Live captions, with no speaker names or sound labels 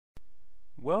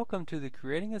Welcome to the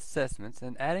Creating Assessments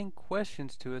and Adding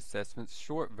Questions to Assessments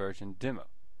short version demo.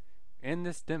 In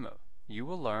this demo, you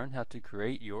will learn how to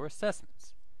create your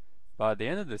assessments. By the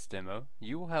end of this demo,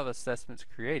 you will have assessments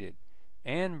created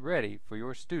and ready for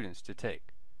your students to take.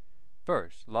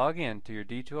 First, log in to your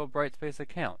D2L Brightspace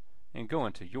account and go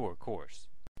into your course.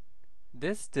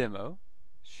 This demo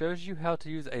shows you how to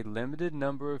use a limited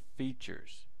number of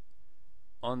features.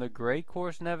 On the gray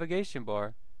course navigation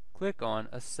bar, click on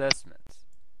Assessments.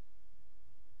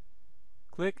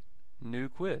 Click New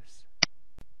Quiz.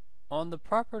 On the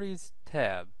Properties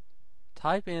tab,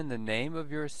 type in the name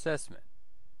of your assessment.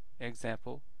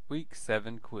 Example, Week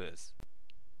 7 Quiz.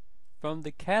 From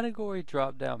the Category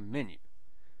drop-down menu,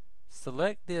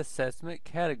 select the assessment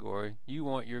category you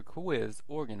want your quiz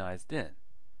organized in.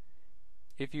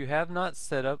 If you have not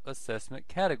set up assessment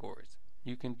categories,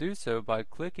 you can do so by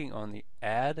clicking on the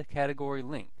Add Category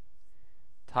link.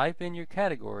 Type in your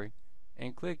category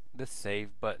and click the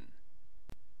Save button.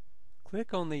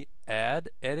 Click on the Add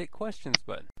Edit Questions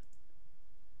button.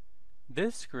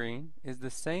 This screen is the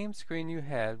same screen you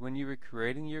had when you were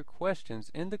creating your questions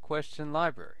in the question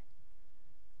library.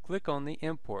 Click on the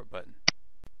Import button.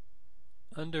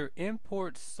 Under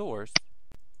Import Source,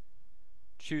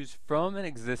 choose From an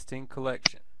Existing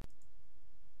Collection.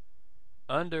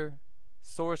 Under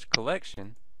Source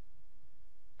Collection,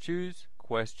 choose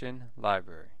Question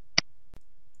Library.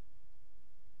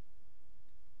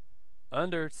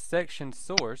 Under Section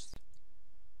Source,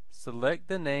 select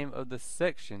the name of the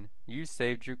section you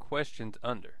saved your questions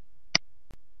under.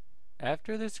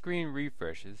 After the screen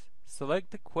refreshes,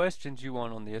 select the questions you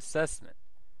want on the assessment.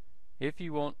 If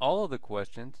you want all of the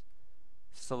questions,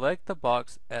 select the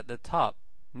box at the top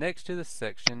next to the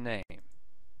section name.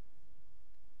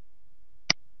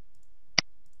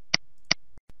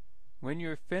 When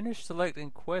you are finished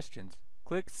selecting questions,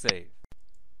 click Save.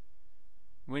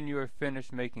 When you are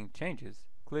finished making changes,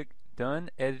 click Done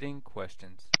Editing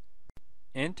Questions.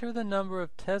 Enter the number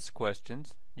of test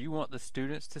questions you want the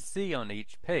students to see on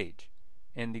each page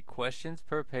in the Questions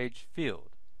per Page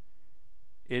field.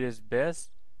 It is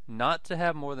best not to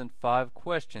have more than 5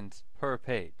 questions per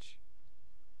page.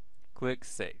 Click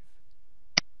Save.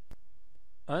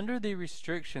 Under the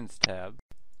Restrictions tab,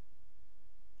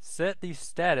 set the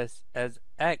status as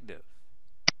Active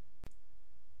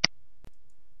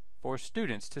for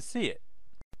students to see it.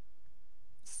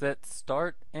 Set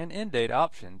Start and End Date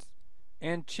options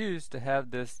and choose to have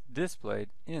this displayed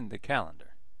in the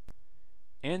calendar.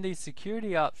 In the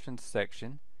Security Options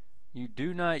section, you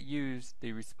do not use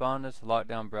the Respondus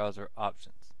Lockdown Browser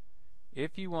options.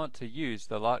 If you want to use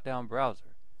the Lockdown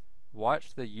Browser,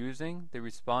 watch the Using the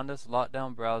Respondus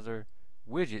Lockdown Browser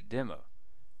widget demo,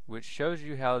 which shows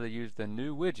you how to use the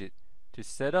new widget to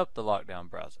set up the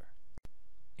Lockdown Browser.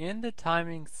 In the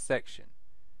Timing section,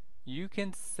 you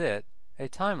can set a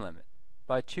time limit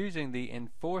by choosing the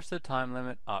Enforce the Time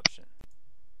Limit option.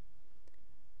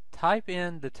 Type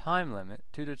in the time limit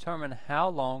to determine how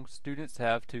long students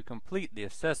have to complete the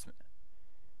assessment,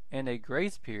 and a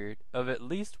grace period of at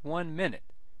least 1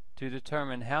 minute to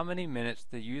determine how many minutes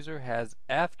the user has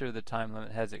after the time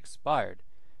limit has expired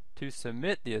to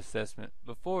submit the assessment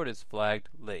before it is flagged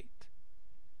late.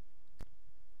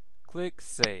 Click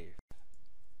Save.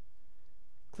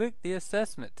 Click the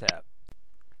Assessment tab.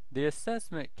 The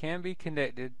assessment can be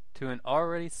connected to an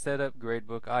already set up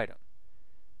gradebook item.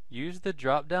 Use the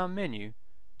drop-down menu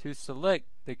to select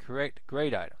the correct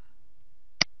grade item.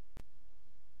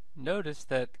 Notice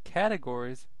that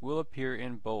categories will appear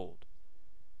in bold.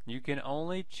 You can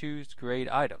only choose grade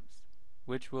items,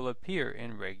 which will appear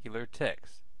in regular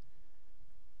text.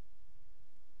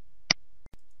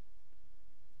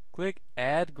 Click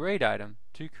Add Grade Item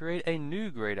to create a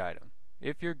new grade item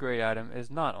if your grade item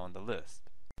is not on the list.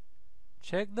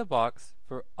 Check the box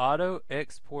for Auto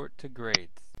Export to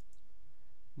Grades.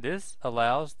 This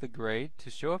allows the grade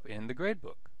to show up in the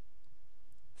gradebook.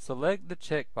 Select the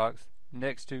checkbox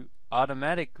next to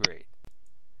Automatic Grade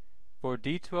for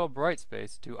D2L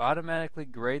Brightspace to automatically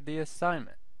grade the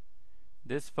assignment.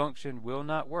 This function will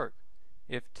not work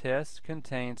if test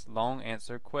contains long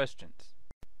answer questions.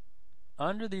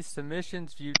 Under the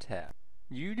Submissions View tab,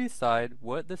 you decide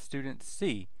what the students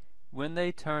see when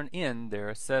they turn in their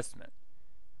assessment.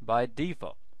 By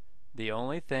default, the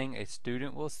only thing a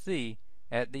student will see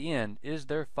at the end is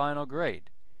their final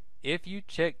grade if you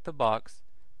check the box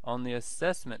on the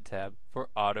Assessment tab for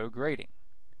auto grading.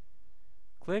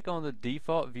 Click on the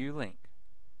Default View link.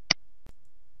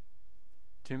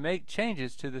 To make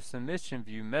changes to the Submission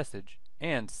View message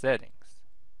and settings,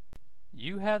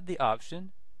 you have the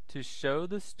option to show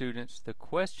the students the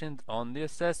questions on the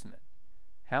assessment,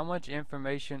 how much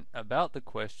information about the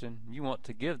question you want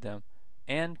to give them,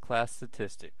 and class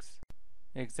statistics.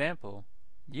 Example: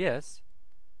 yes,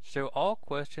 show all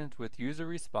questions with user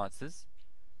responses,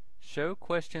 show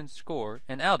question score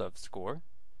and out of score,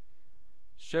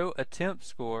 show attempt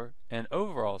score and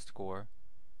overall score,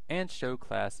 and show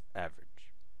class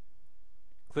average.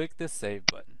 Click the Save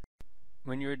button.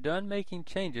 When you are done making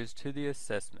changes to the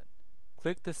assessment,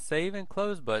 click the Save and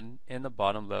Close button in the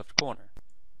bottom left corner.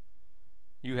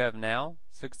 You have now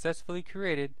successfully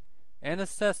created an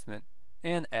assessment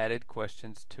and added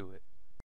questions to it.